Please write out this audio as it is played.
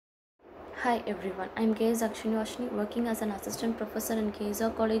Hi everyone, I'm K.S. Akshaya working as an assistant professor in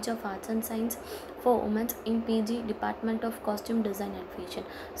KSR College of Arts and Science for Women in PG Department of Costume Design and Fashion.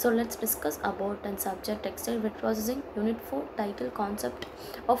 So let's discuss about and subject textile wet processing unit 4 title concept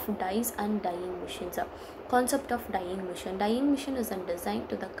of dyes and dyeing machines. Concept of dyeing machine. Dyeing machine is designed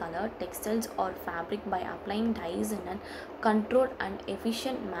to the color textiles or fabric by applying dyes in a controlled and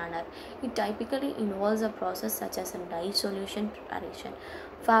efficient manner. It typically involves a process such as a dye solution preparation,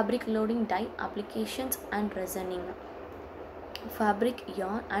 fabric loading, dye applications and resin, fabric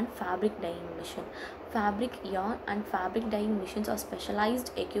yarn and fabric dyeing machine. Fabric yarn and fabric dyeing machines are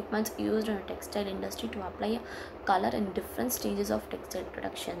specialized equipments used in the textile industry to apply a color in different stages of textile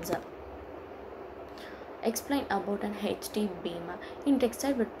productions. Explain about an HT beam. In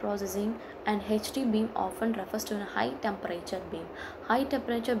textile wet processing, an HT beam often refers to a high temperature beam. High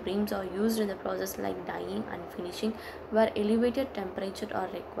temperature beams are used in the process like dyeing and finishing, where elevated temperature are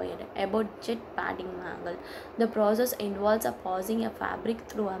required. About jet padding angle, the process involves passing a fabric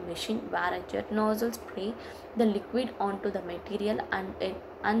through a machine where a jet nozzle spray the liquid onto the material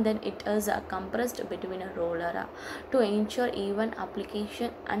and then it is compressed between a roller to ensure even application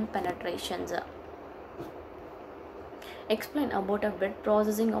and penetrations. Explain about a wet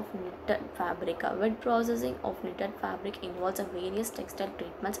processing of knitted fabric. A wet processing of knitted fabric involves a various textile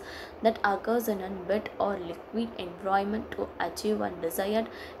treatments that occurs in a wet or liquid environment to achieve desired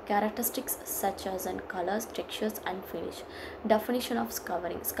characteristics such as colors, textures, and finish. Definition of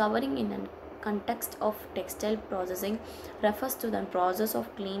scouring. Scouring in a context of textile processing refers to the process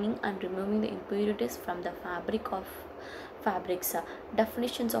of cleaning and removing the impurities from the fabric of fabrics.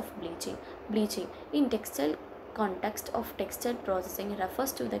 Definitions of bleaching. Bleaching in textile context of textile processing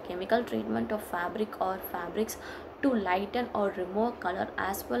refers to the chemical treatment of fabric or fabrics to lighten or remove color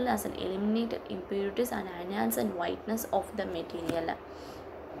as well as eliminate impurities and enhance the whiteness of the material.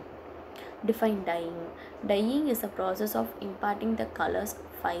 Define dyeing. Dyeing is the process of imparting the colors,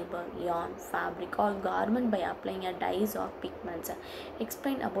 fiber, yarn, fabric or garment by applying a dyes or pigments.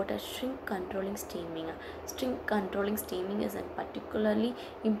 Explain about a shrink controlling steaming. Shrink controlling steaming is particularly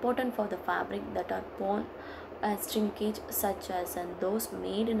important for the fabric that are born as shrinkage such as those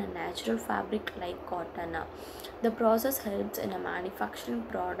made in a natural fabric like cotton. The process helps in a manufacturing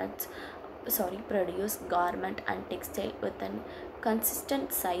produce garment and textile with a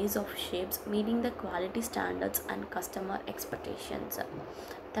consistent size of shapes meeting the quality standards and customer expectations.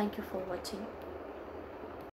 Thank you for watching.